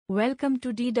Welcome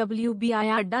to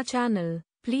DWBIADDA channel.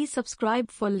 Please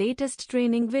subscribe for latest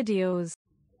training videos.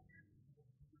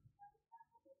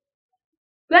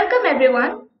 Welcome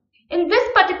everyone. In this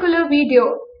particular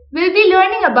video, we'll be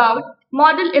learning about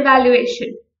model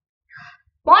evaluation.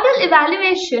 Model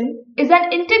evaluation is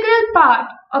an integral part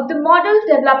of the model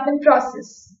development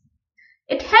process.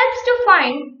 It helps to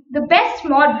find the best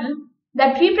model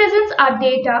that represents our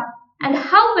data and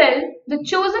how well the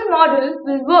chosen model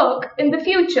will work in the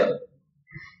future.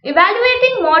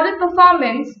 Evaluating model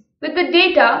performance with the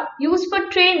data used for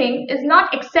training is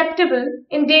not acceptable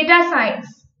in data science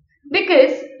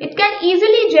because it can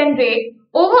easily generate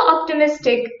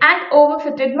over-optimistic and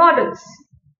overfitted models.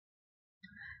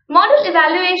 Model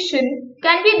evaluation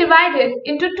can be divided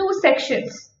into two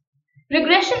sections: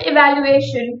 regression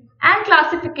evaluation and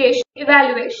classification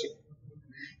evaluation.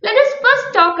 Let us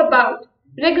first talk about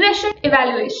regression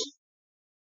evaluation.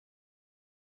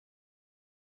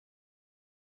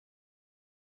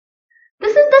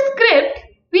 This is the script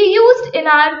we used in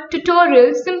our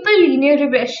tutorial Simple Linear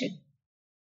Regression.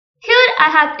 Here I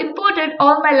have imported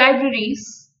all my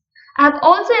libraries. I have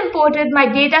also imported my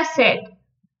data set.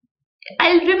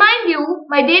 I'll remind you,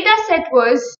 my data set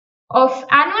was of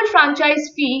annual franchise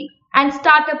fee and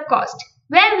startup cost,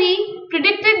 where we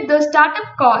predicted the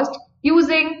startup cost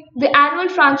using the annual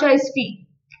franchise fee.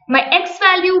 My X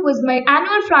value was my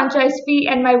annual franchise fee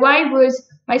and my Y was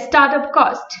my startup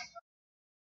cost.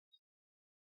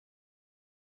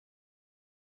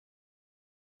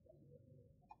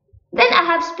 Then I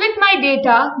have split my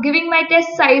data, giving my test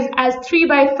size as 3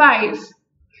 by 5.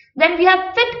 Then we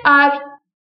have fit our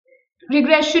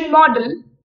regression model.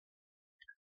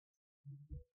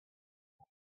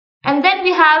 And then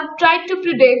we have tried to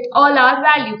predict all our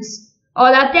values,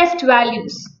 all our test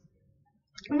values.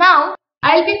 Now,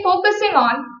 I'll be focusing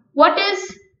on what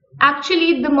is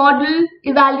actually the model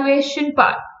evaluation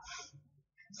part.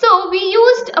 So, we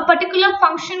used a particular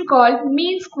function called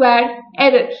mean squared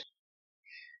error.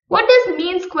 What does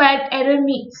mean squared error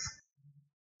means?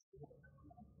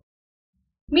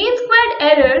 Mean squared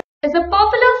error is a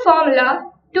popular formula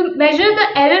to measure the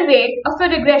error rate of a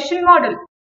regression model.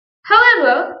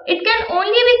 However, it can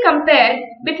only be compared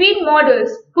between models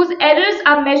whose errors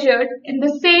are measured in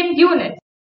the same unit.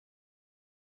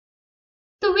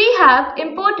 So we have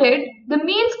imported the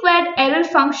mean squared error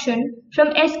function from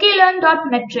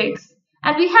sklearn.metrics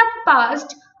and we have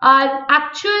passed our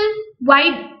actual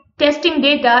wide testing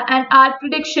data and our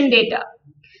prediction data.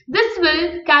 This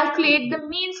will calculate the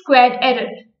mean squared error.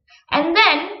 And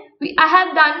then I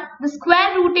have done the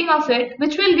square rooting of it,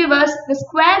 which will give us the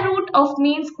square root of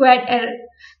mean squared error.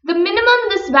 The minimum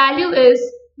this value is,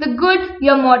 the good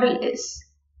your model is.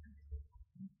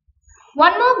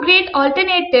 One more great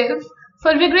alternative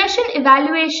for regression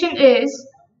evaluation is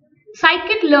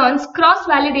Scikit Learn's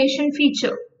cross-validation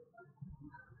feature.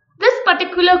 This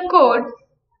particular code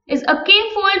is a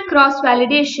k-fold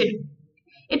cross-validation.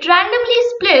 It randomly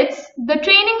splits the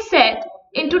training set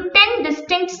into 10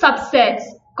 distinct subsets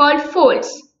called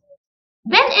folds.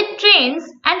 Then it trains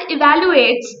and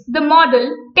evaluates the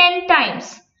model 10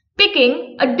 times,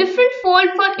 picking a different fold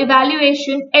for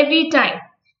evaluation every time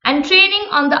and training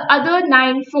on the other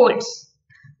 9 folds.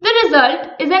 The result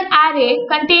is an array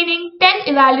containing 10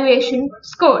 evaluation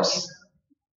scores.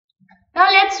 Now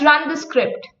let's run the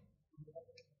script.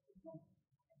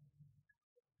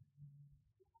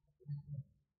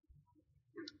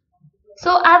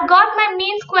 So I've got my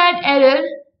mean squared error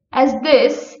as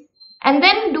this, and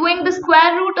then doing the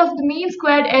square root of the mean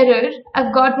squared error,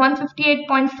 I've got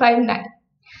 158.59.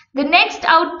 The next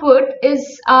output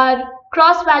is our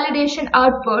cross-validation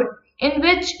output, in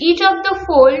which each of the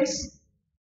folds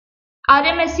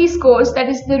RMSE scores, that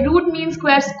is the root mean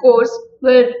square scores,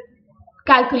 were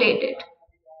calculated.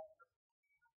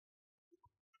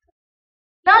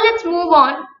 Now let's move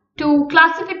on to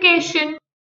classification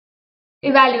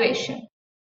evaluation.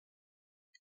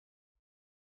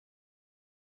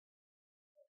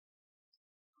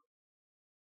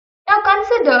 Now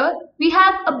consider we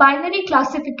have a binary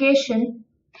classification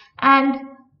and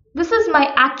this is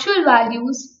my actual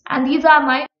values and these are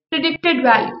my predicted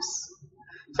values.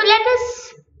 So let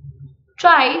us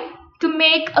try to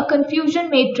make a confusion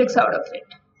matrix out of it.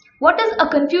 What is a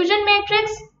confusion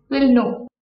matrix? We'll know.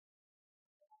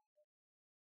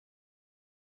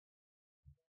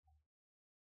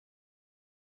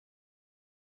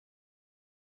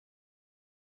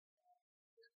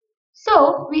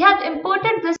 So we have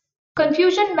imported this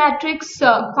confusion matrix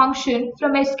function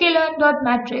from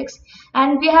sklearn.metrics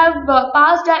and we have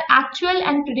passed our actual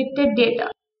and predicted data.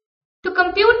 To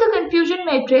compute the confusion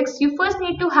matrix, you first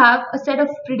need to have a set of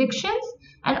predictions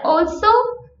and also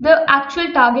the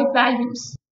actual target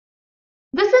values.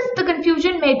 This is the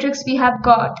confusion matrix we have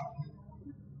got.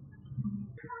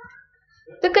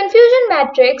 The confusion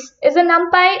matrix is a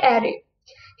NumPy array.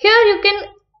 Here you can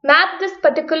map this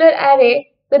particular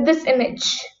array with this image.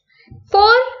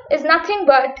 4 is nothing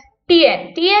but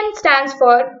Tn. Tn stands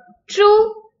for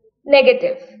true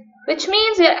negative, which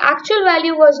means your actual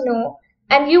value was no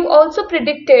and you also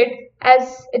predicted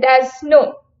it as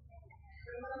no.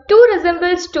 2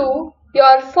 resembles to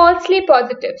your falsely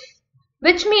positive,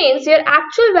 which means your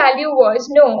actual value was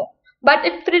no, but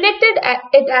it predicted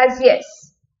it as yes.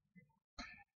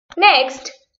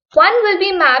 Next, 1 will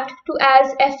be mapped to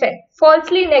as Fn,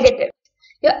 falsely negative.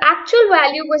 Your actual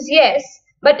value was yes,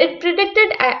 but it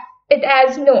predicted it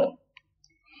as no.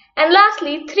 And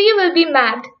lastly, 3 will be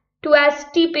mapped to as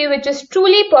Tp, which is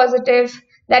truly positive.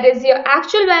 That is, your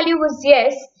actual value was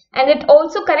yes, and it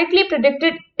also correctly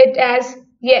predicted it as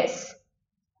yes.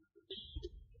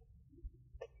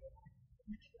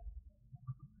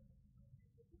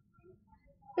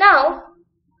 Now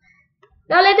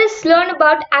let us learn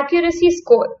about accuracy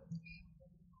score.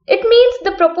 It means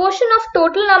the proportion of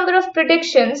total number of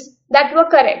predictions that were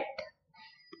correct.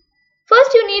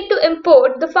 First, you need to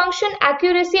import the function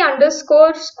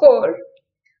accuracy_score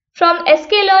from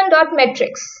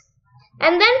sklearn.metrics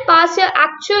and then pass your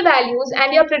actual values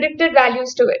and your predicted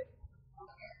values to it.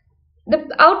 The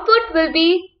output will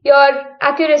be your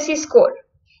accuracy score.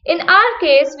 In our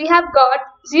case, we have got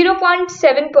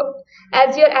 0.7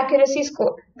 as your accuracy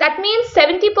score. That means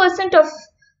 70% of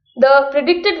the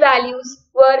predicted values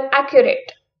were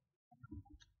accurate.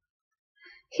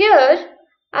 Here,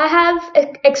 I have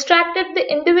extracted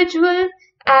the individual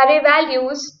array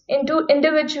values into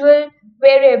individual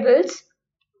variables.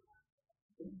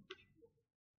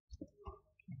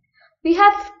 We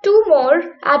have 2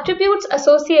 more attributes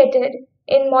associated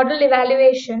in model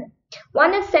evaluation.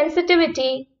 One is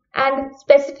sensitivity and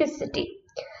specificity.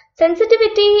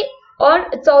 Sensitivity, or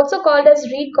it's also called as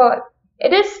recall,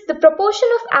 it is the proportion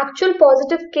of actual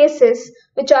positive cases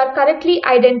which are correctly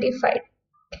identified.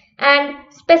 And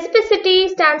specificity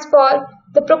stands for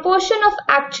the proportion of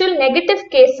actual negative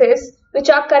cases which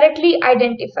are correctly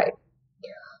identified.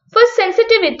 For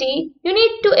sensitivity, you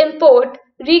need to import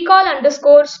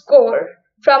recall_score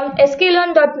from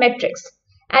sklearn.metrics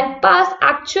and pass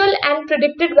actual and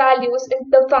predicted values in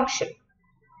the function.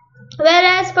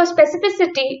 Whereas for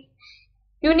specificity,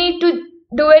 you need to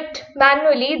do it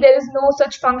manually. There is no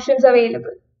such functions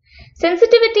available. The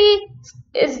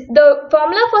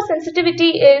formula for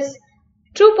sensitivity is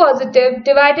true positive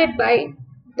divided by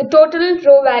the total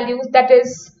row values, that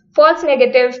is false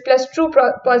negative plus true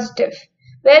positive.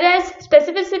 Whereas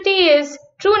specificity is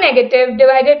true negative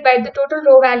divided by the total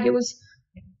row values,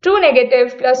 true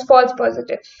negative plus false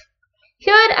positive.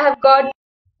 Here I have got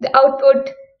the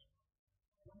output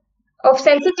of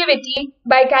sensitivity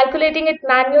by calculating it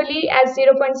manually as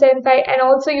 0.75 and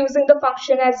also using the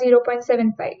function as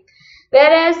 0.75,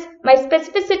 whereas my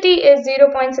specificity is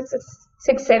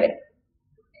 0.67.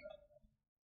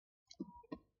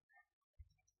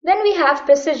 Then we have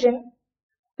precision,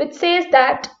 which says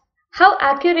that how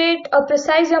accurate or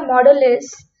precise your model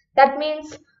is. That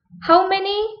means how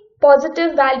many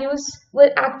positive values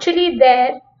were actually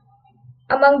there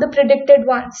among the predicted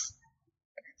ones.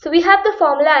 So we have the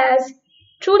formula as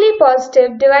truly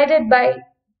positive divided by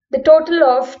the total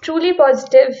of truly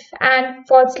positive and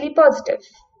falsely positive.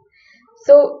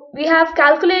 So we have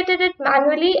calculated it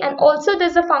manually, and also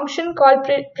there's a function called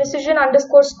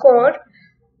precision_score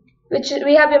which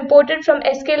we have imported from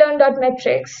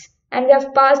sklearn.metrics, and we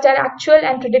have passed our actual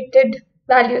and predicted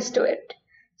values to it.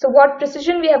 So what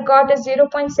precision we have got is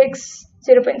 0.6,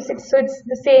 0.6, so it's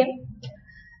the same.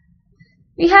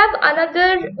 We have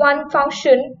another one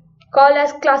function called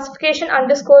as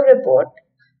classification_report,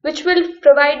 which will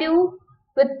provide you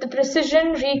with the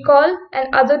precision, recall,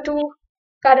 and other 2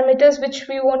 parameters which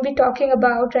we won't be talking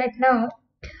about right now,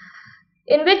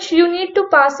 in which you need to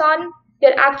pass on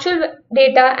your actual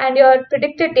data and your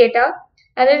predicted data,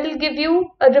 and it will give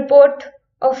you a report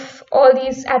of all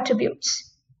these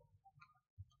attributes.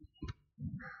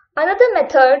 Another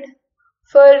method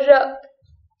for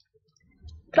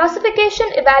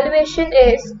classification evaluation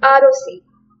is ROC,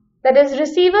 that is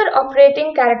receiver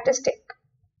operating characteristic.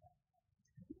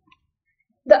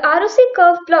 The ROC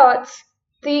curve plots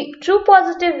the true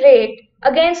positive rate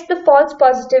against the false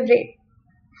positive rate.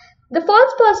 The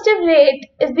false positive rate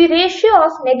is the ratio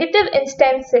of negative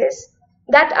instances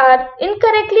that are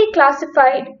incorrectly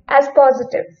classified as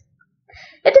positive.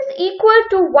 It is equal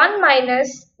to 1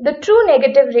 minus the true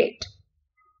negative rate,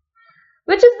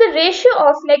 which is the ratio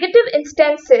of negative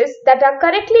instances that are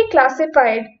correctly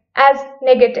classified as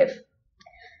negative.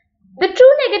 The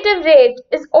true negative rate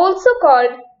is also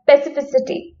called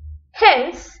specificity.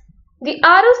 Hence, the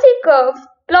ROC curve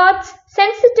plots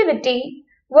sensitivity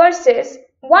versus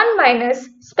 1 minus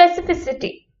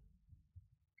specificity.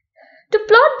 To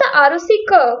plot the ROC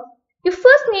curve, you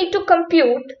first need to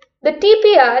compute the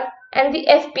TPR and the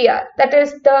FPR, that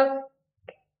is the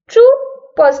true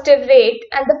positive rate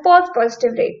and the false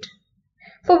positive rate,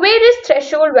 for various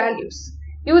threshold values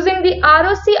using the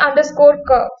ROC underscore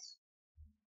curve.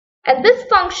 And this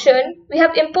function, we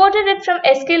have imported it from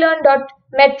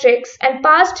sklearn.metrics and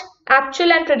passed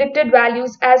actual and predicted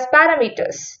values as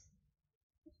parameters.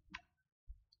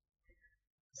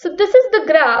 So this is the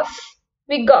graph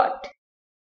we got.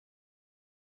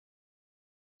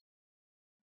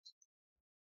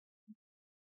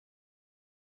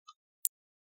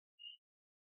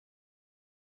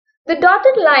 The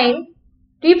dotted line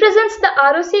represents the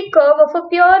ROC curve of a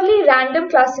purely random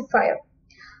classifier.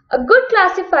 A good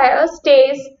classifier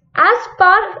stays as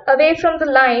far away from the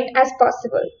line as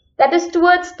possible, that is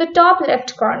towards the top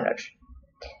left corner.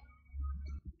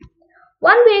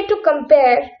 One way to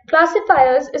compare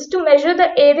classifiers is to measure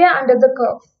the area under the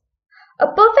curve. A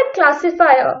perfect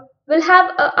classifier will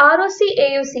have a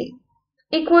ROC-AUC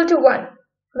equal to 1,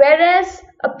 whereas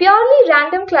a purely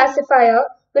random classifier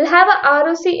will have a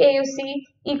ROC-AUC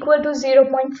equal to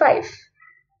 0.5.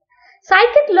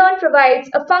 Scikit-Learn provides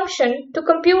a function to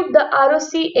compute the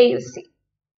ROC-AUC.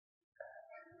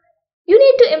 You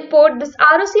need to import this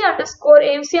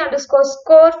ROC_AUC_score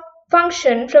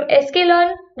function from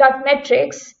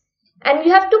sklearn.metrics, and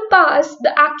you have to pass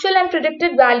the actual and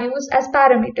predicted values as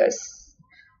parameters.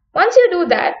 Once you do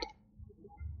that,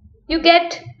 you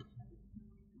get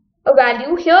a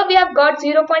value. Here we have got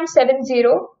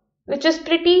 0.70, which is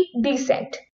pretty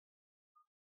decent.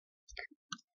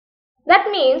 That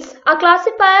means our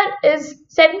classifier is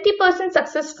 70%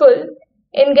 successful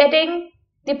in getting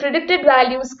the predicted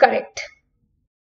values correct.